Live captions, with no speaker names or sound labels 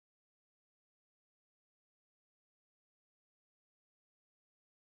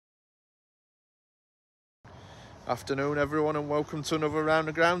Afternoon everyone, and welcome to another Round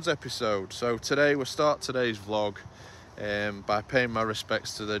the Grounds episode. So today we'll start today's vlog by paying my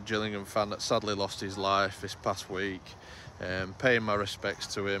respects to the Gillingham fan that sadly lost his life this past week. Paying my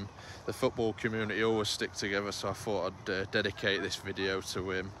respects to him. The football community always stick together, so I thought I'd dedicate this video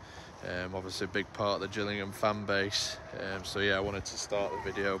to him. Obviously a big part of the Gillingham fan base, so yeah, I wanted to start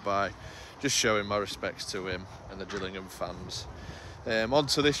the video by just showing my respects to him and the Gillingham fans. On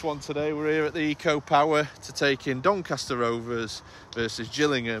to this one today. We're here at the Eco Power to take in Doncaster Rovers versus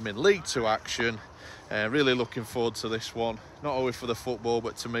Gillingham in League 2 action. Really looking forward to this one, not only for the football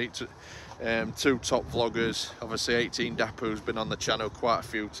but to meet two top vloggers. Obviously 18 Dapper, who's been on the channel quite a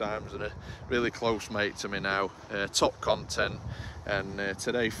few times and a really close mate to me now. Top content, and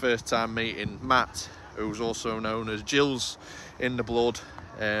today first time meeting Matt, who's also known as Gills in the blood.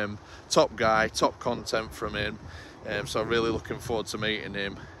 Top guy, top content from him. So I'm really looking forward to meeting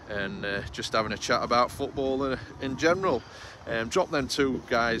him and just having a chat about football in general. Drop them two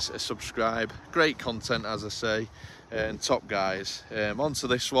guys a subscribe. Great content, as I say, and top guys. On to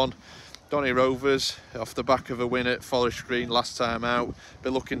this one. Donny Rovers, off the back of a win at Forest Green last time out. Be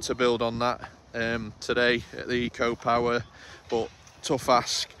looking to build on that today at the Eco Power, but tough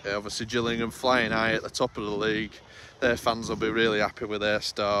ask. Obviously Gillingham flying high at the top of the league. Their fans will be really happy with their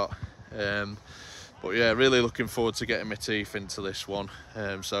start. But yeah, really looking forward to getting my teeth into this one.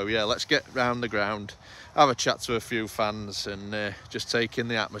 So yeah, let's get round the ground, have a chat to a few fans and just take in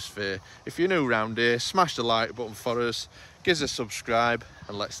the atmosphere. If you're new round here, smash the like button for us, give us a subscribe,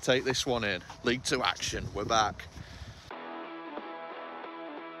 and let's take this one in. League 2 action, we're back.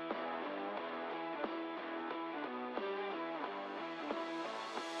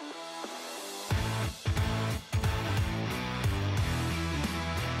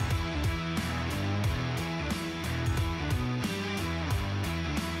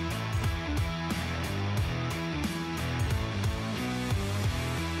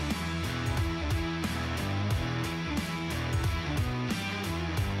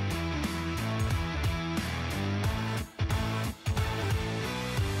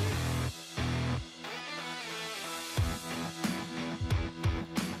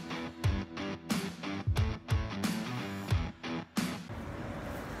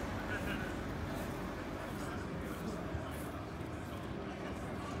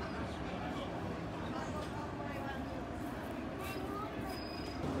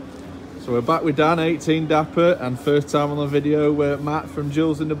 So we're back with Dan, 18 Dapper, and first time on the video Matt from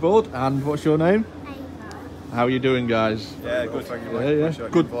Gills in the Blood. And what's your name? How are you doing, guys? Yeah, good. Thank you, mate. Yeah.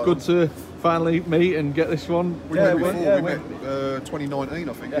 Good to finally meet and get this one. We met 2019,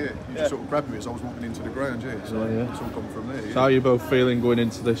 I think. Yeah. You just sort of grabbed me as I was walking into the ground. Yeah, so it's all come from there. So how are you both feeling going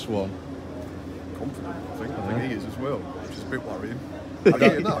into this one? Confident, I think he is as well, which is a bit worrying. I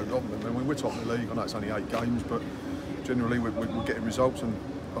mean, we're top of the league. I know it's only 8 games, but generally we're getting results, and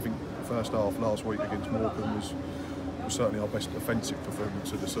I think first half last week against Morecambe was certainly our best offensive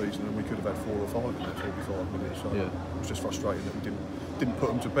performance of the season, and we could have had 4 or 5 in that 45 minutes. So it was just frustrating that we didn't put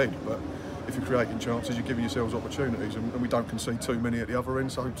them to bed. But if you're creating chances, you're giving yourselves opportunities, and we don't concede too many at the other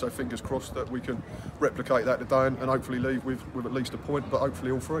end. So fingers crossed that we can replicate that today and hopefully leave with at least a point, but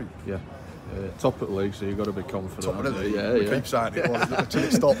hopefully all 3. Yeah. Top of the league, so you've got to be confident. Top of the league, we keep saying it until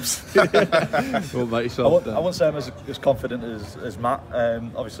it stops. Won't make yourself I wouldn't say I'm as confident as Matt.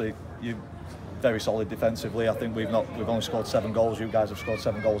 Obviously, you're very solid defensively. I think we've only scored 7 goals. You guys have scored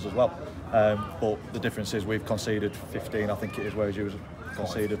 7 goals as well. But the difference is we've conceded 15, I think it is, whereas you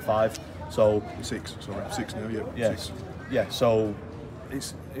conceded 5. So 6 now. Yeah. 6. Yeah. So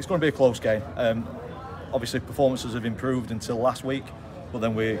it's going to be a close game. Obviously, performances have improved until last week. But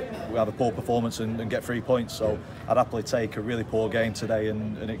then we have a poor performance and get 3 points. So I'd happily take a really poor game today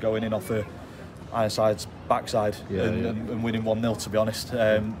and it going in off Ironside's backside and winning 1-0, to be honest.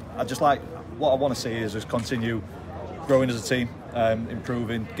 I just like, what I want to see is just continue growing as a team,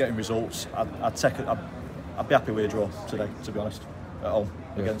 improving, getting results. I'd be happy with a draw today, to be honest, at home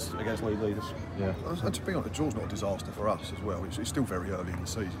against league leaders. Yeah. And to be honest, the draw's not a disaster for us as well. It's still very early in the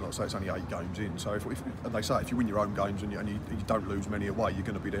season. Like I say, it's only 8 games in. So and they say if you win your own games and you don't lose many away, you're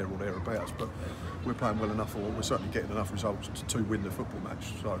going to be there or thereabouts. But we're playing well enough, or we're certainly getting enough results to win the football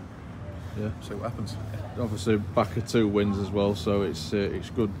match. So see what happens. Obviously back of 2 wins as well, so it's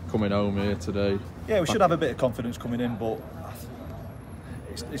good coming home here today. Yeah, we should have a bit of confidence coming in, but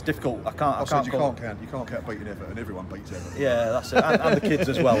it's difficult. You can't count beating Everton. Everyone beats Everton. Yeah, that's it, and the kids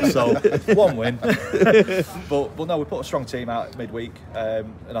as well. So 1 win, but no, we put a strong team out midweek,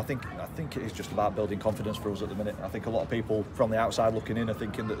 and I think it is just about building confidence for us at the minute. I think a lot of people from the outside looking in are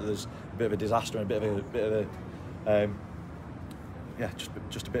thinking that there's a bit of a disaster and a bit of a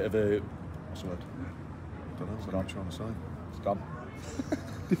just a bit of a, what's the word? don't know what I'm trying to say. It's gone.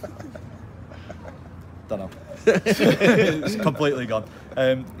 Don't know. It's completely gone.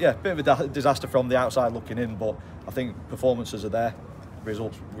 Yeah, bit of a disaster from the outside looking in, but I think performances are there.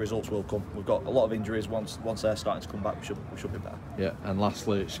 Results will come. We've got a lot of injuries. Once they're starting to come back, we should be better. Yeah, and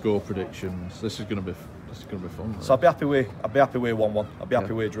lastly, score predictions. This is going to be fun. So I'd be happy with 1-1. I'd be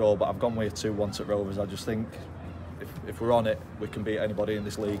happy with a draw, but I've gone with 2-1 at Rovers. I just think if we're on it, we can beat anybody in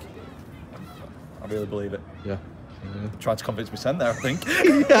this league. I really believe it. Yeah. Trying to convince me Sen there, I think. I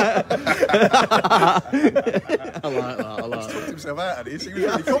like that. He's talked himself out of this. He was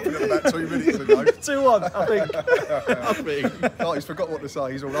really confident about 2 minutes ago. 2-1, I think. Oh, he's forgot what to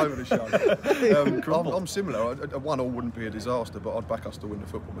say. He's all over the show. I'm similar. A 1-1 wouldn't be a disaster, but I'd back us to win the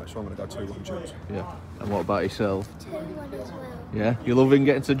football match, so I'm going to go 2-1 Gills. Yeah. And what about yourself? 2-1 as well. Yeah. You loving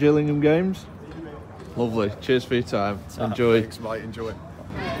getting to Gillingham games? Lovely. Cheers for your time. Enjoy. Thanks, mate. Enjoy.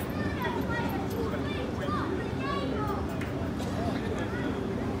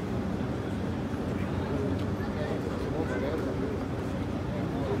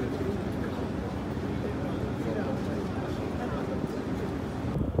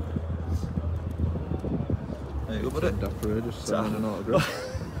 Just signing an autograph.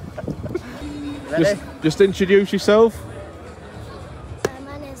 Ready? Just introduce yourself.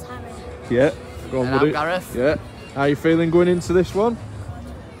 My name's Harry. Yeah. Go on, And buddy. I'm Gareth. Yeah. How are you feeling going into this one?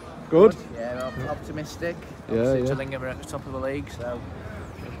 Good. Yeah, I'm optimistic. Yeah, Obviously, yeah. Gillingham are at the top of the league, so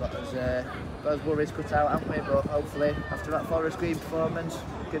we've got those worries cut out, haven't we? But hopefully, after that Forest Green performance,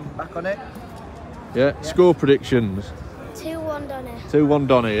 we can back on it. Yeah. Score predictions. 2-1 Donny. 2-1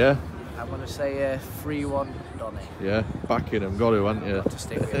 Donny, yeah? I'm going to say 3-1 Donny. Yeah. Backing him, got to, haven't you? To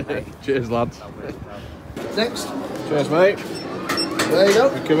stick with it, mate. Cheers, lads. Next. Cheers, mate. There you go.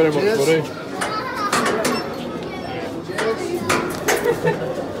 Thank you very much, Cheers. buddy.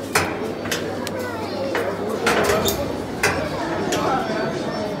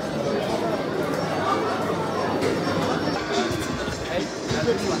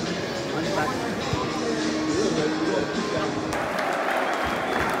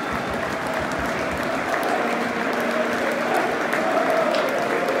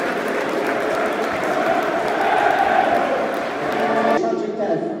 Tragic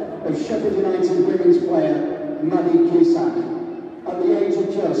death of Sheffield United women's player Maddie Cusack at the age of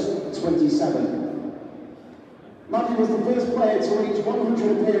just 27. Maddie was the first player to reach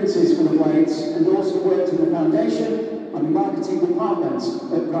 100 appearances for the Blades and also worked in the foundation and marketing department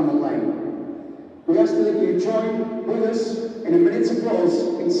at Bramall Lane. We ask that you join with us in a minute's applause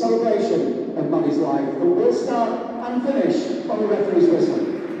in celebration of Maddie's life, and we'll start and finish on the referee's whistling.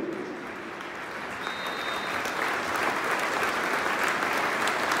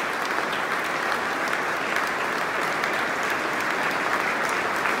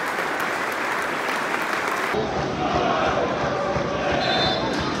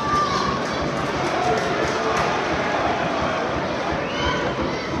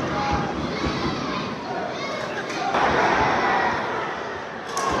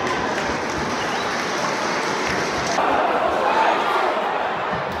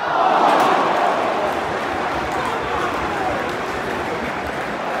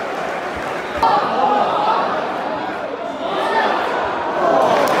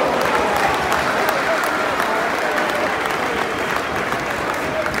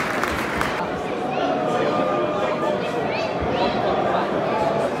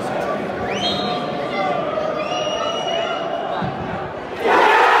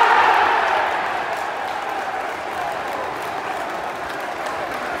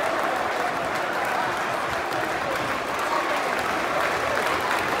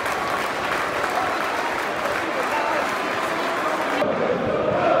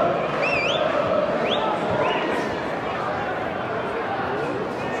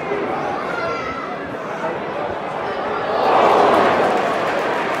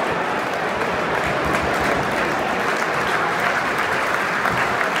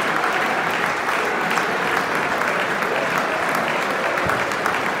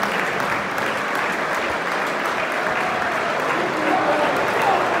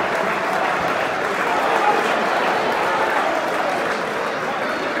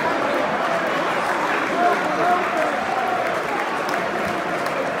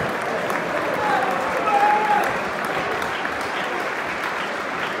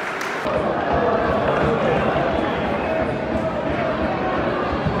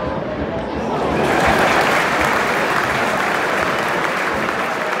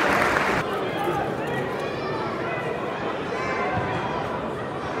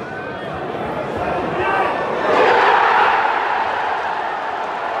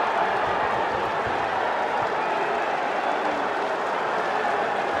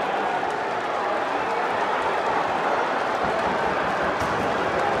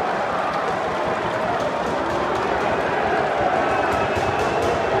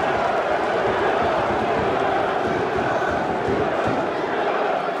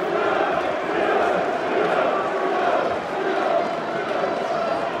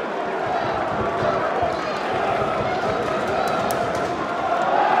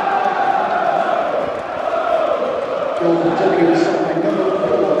 being stopped by number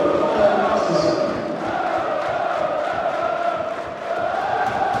 4,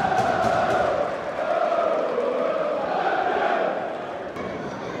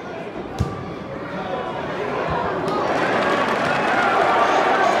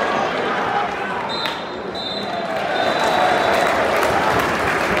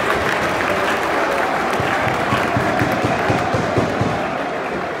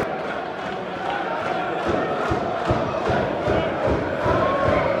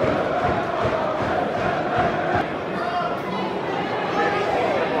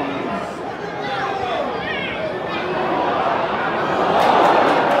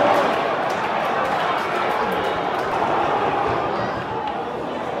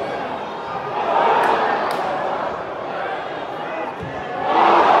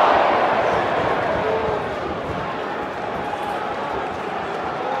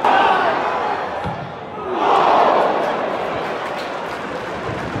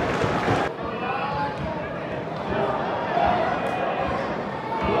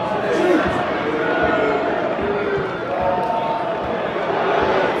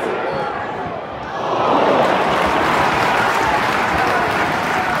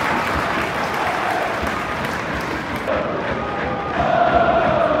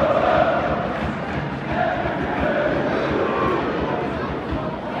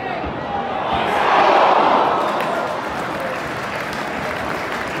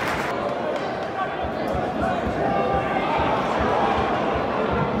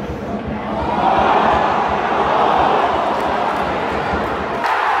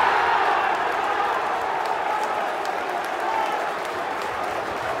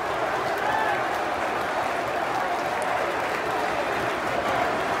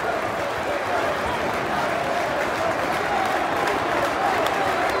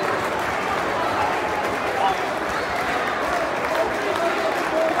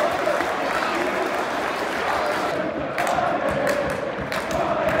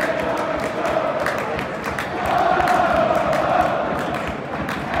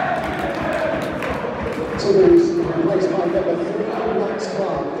 replaced by number 3, Max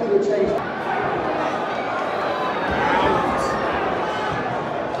Clark. Further change.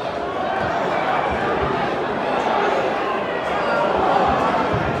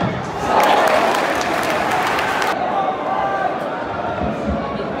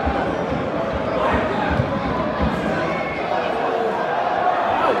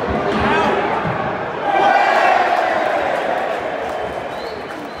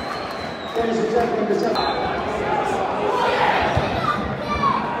 Ladies and gentlemen, the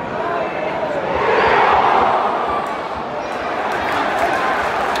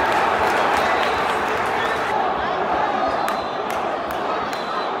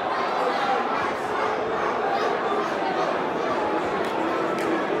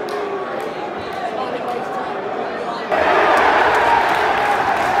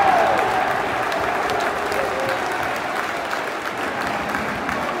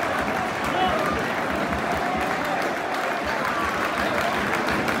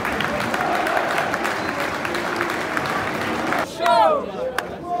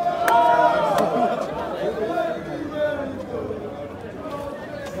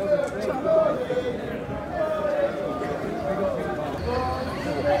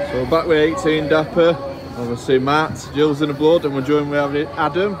So we're back with 18 Dapper, obviously Matt, Jill's in the blood, and we're joined with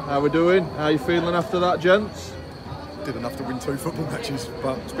Adam. How we doing? How are you feeling after that, gents? Did enough to win 2 football matches,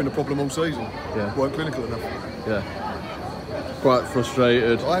 but it's been a problem all season. Yeah. Weren't clinical enough. Yeah. Quite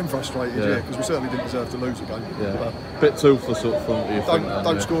frustrated. I am frustrated, yeah, because we certainly didn't deserve to lose a game. Yeah. Bit toothless up front, do you think?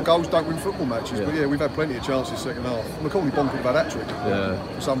 Don't score goals, don't win football matches. Yeah. But yeah, we've had plenty of chances second half. Macaulay Bonk could have had hat-trick. Yeah.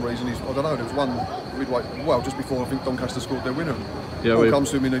 For some reason, I don't know, there was one midway, well, just before I think Doncaster scored their winner. Yeah, ball comes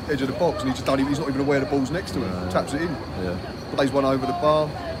to him in the edge of the box and he's not even aware the ball's next to him. Taps it in. Yeah. Plays one over the bar.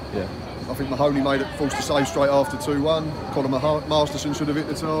 Yeah. I think Mahoney made it, forced to save straight after 2-1. Conor Masterson should have hit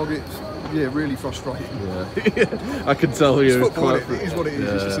the target. Yeah, really frustrating. Yeah. I can tell you. It's football, it is what it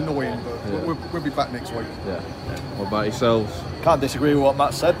is. It's just annoying, but we'll be back next week. Yeah. What about yourselves? Can't disagree with what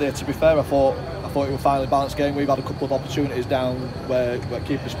Matt said there. To be fair, I thought it was a finely balanced game. We've had a couple of opportunities down where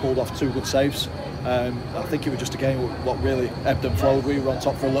keepers pulled off 2 good saves. I think it was just a game what really ebbed and flowed. We were on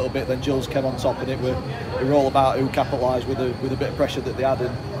top for a little bit, then Gills came on top, and it were all about who capitalised with a bit of pressure that they had.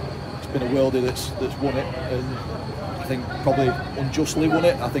 And it's been a worldie that's won it, and I think probably unjustly won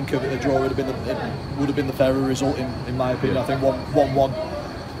it. I think if a draw would have been the fairer result in my opinion. I think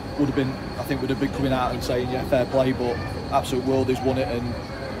 1-1 would have been. I think would have been coming out and saying yeah, fair play, but absolute worldies won it. And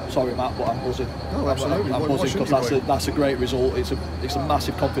sorry Matt, but I'm buzzing. No, absolutely. I'm buzzing because that's a great result. It's a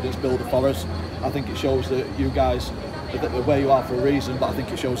massive confidence builder for us. I think it shows that you guys where you are for a reason, but I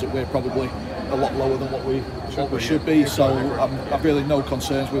think it shows that we're probably a lot lower than what we should be. So I've really no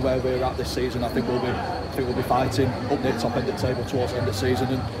concerns with where we're at this season. I think we'll be fighting up near the top end of the table towards the end of the season,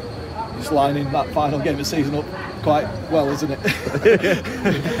 and it's lining that final game of the season up quite well, isn't it?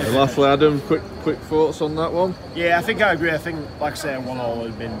 And lastly, Adam, quick thoughts on that one? Yeah, I think I agree. I think, like I say, 1-1 would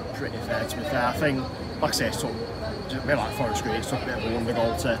have been pretty fair, to be fair. I think, like I say, it took a bit like Forest Green, it took a bit of a wonder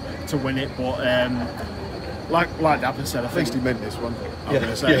goal to win it, but like Dapper said, I think... At least he meant this one. I'm going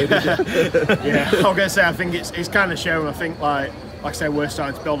to say. Yeah, I'm going to say, I think it's kind of shown. I think, like I say, we're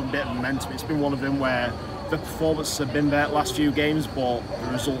starting to build a bit of momentum. It's been one of them where the performances have been there the last few games, but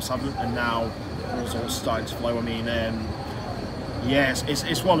the results haven't, and now the results starting to flow. I mean, yeah,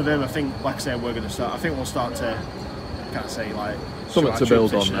 it's one of them. I think, like I say, we're going to start. I think we'll start to kind of say like something to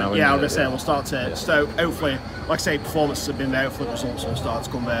build on now. Yeah, I'm going to say we'll start to. So hopefully, like I say, performances have been there. Hopefully, the results will start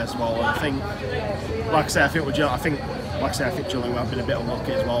to come there as well. And I think, like I say, I think Gillingham have been a bit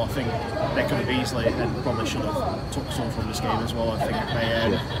unlucky as well. I think they could have easily and probably should have took some from this game as well. I think they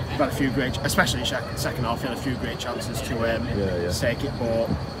had a few great, especially in the second half, they had a few great chances to take it. But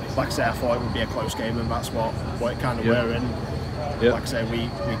like I say, I thought it would be a close game, and that's what it kind of were. And like I say, we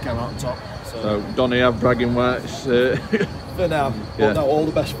came out on top. So Donny have bragging rights. For now, but no, all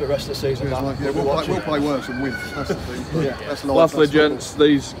the best for the rest of the season. We'll play worse and win. That's the thing. That's Lastly, gents,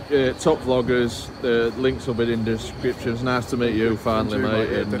 these top vloggers, the links will be in the descriptions. Nice to meet you finally,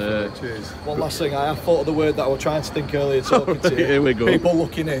 mate. Cheers. One last thing, I have thought of the word that I was trying to think earlier talking to you. Here we go. People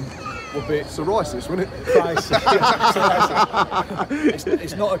looking in would be psoriasis, wouldn't it? Crisis.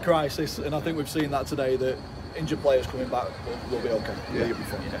 It's not a crisis, and I think we've seen that today. That injured players coming back will be okay. Yeah, you'll be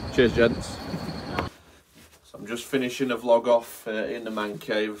fine. Cheers, gents. So I'm just finishing a vlog off in the man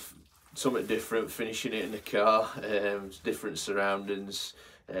cave. Something different, finishing it in the car. Different surroundings.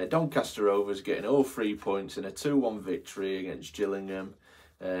 Doncaster Rovers getting all 3 points in a 2-1 victory against Gillingham.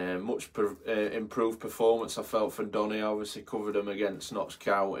 Much improved performance I felt for Donny. Obviously covered them against Notts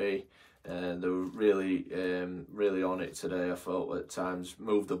County. They were really on it today. I felt at times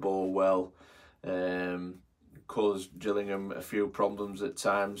moved the ball well. Caused Gillingham a few problems at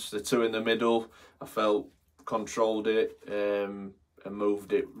times. The two in the middle, I felt controlled it and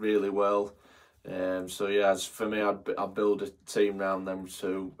moved it really well. So yeah, as for me, I'd build a team around them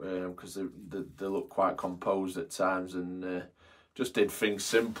too, because they look quite composed at times and just did things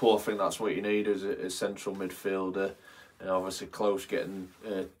simple. I think that's what you need as a central midfielder, and obviously close getting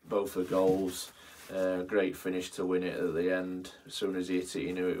both the goals. Great finish to win it at the end. As soon as he hit it,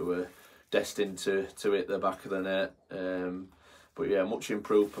 you knew it were destined to hit the back of the net. But yeah, much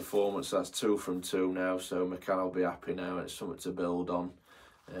improved performance. That's 2 from 2 now, so McCann will be happy now. It's something to build on.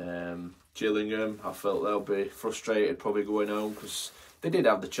 Gillingham, I felt they'll be frustrated probably going home, because they did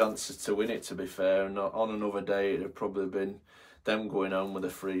have the chances to win it, to be fair, and on another day it'd have probably been them going home with the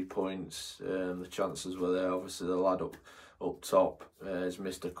 3 points. The chances were there. Obviously the lad up top has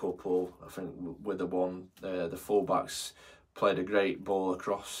missed a couple. I think with the one, the fullbacks played a great ball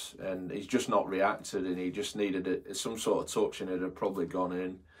across, and he's just not reacted, and he just needed some sort of touch, and it had probably gone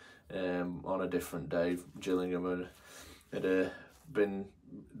in on a different day. Gillingham had been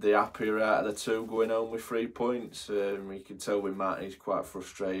the happier out of the two going home with 3 points. You can tell with Matt, he's quite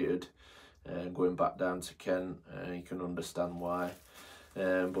frustrated going back down to Kent, and you can understand why.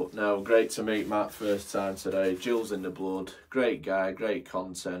 But no, great to meet Matt first time today. Gill's in the blood, great guy, great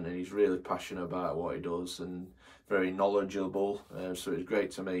content, and he's really passionate about what he does and very knowledgeable. So it's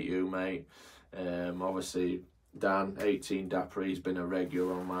great to meet you, mate. Obviously Dan, 18 Dapper, he's been a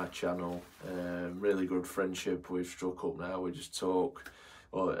regular on my channel. Really good friendship we've struck up now. We just talk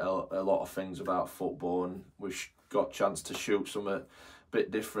a lot of things about football, and we've got a chance to shoot something a bit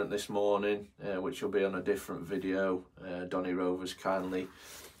different this morning, which will be on a different video. Donny Rovers kindly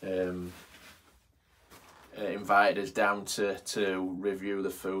invited us down to review the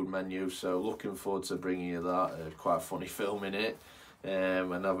food menu, so looking forward to bringing you that. Quite a funny film in it.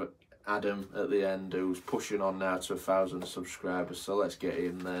 And have Adam at the end, who's pushing on now to 1,000 subscribers, so let's get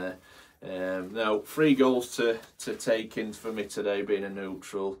in there. Now 3 goals to take in for me today, being a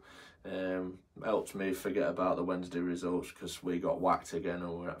neutral. Helped me forget about the Wednesday results, because we got whacked again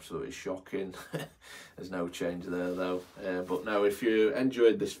and we're absolutely shocking. There's no change there though. But no, if you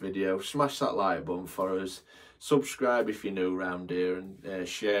enjoyed this video, smash that like button for us, subscribe if you're new around here, and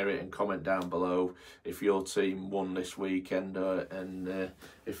share it and comment down below if your team won this weekend, and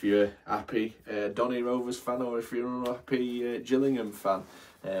if you're happy Donny Rovers fan, or if you're unhappy Gillingham fan.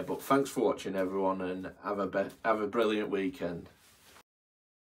 But thanks for watching everyone, and have a brilliant weekend.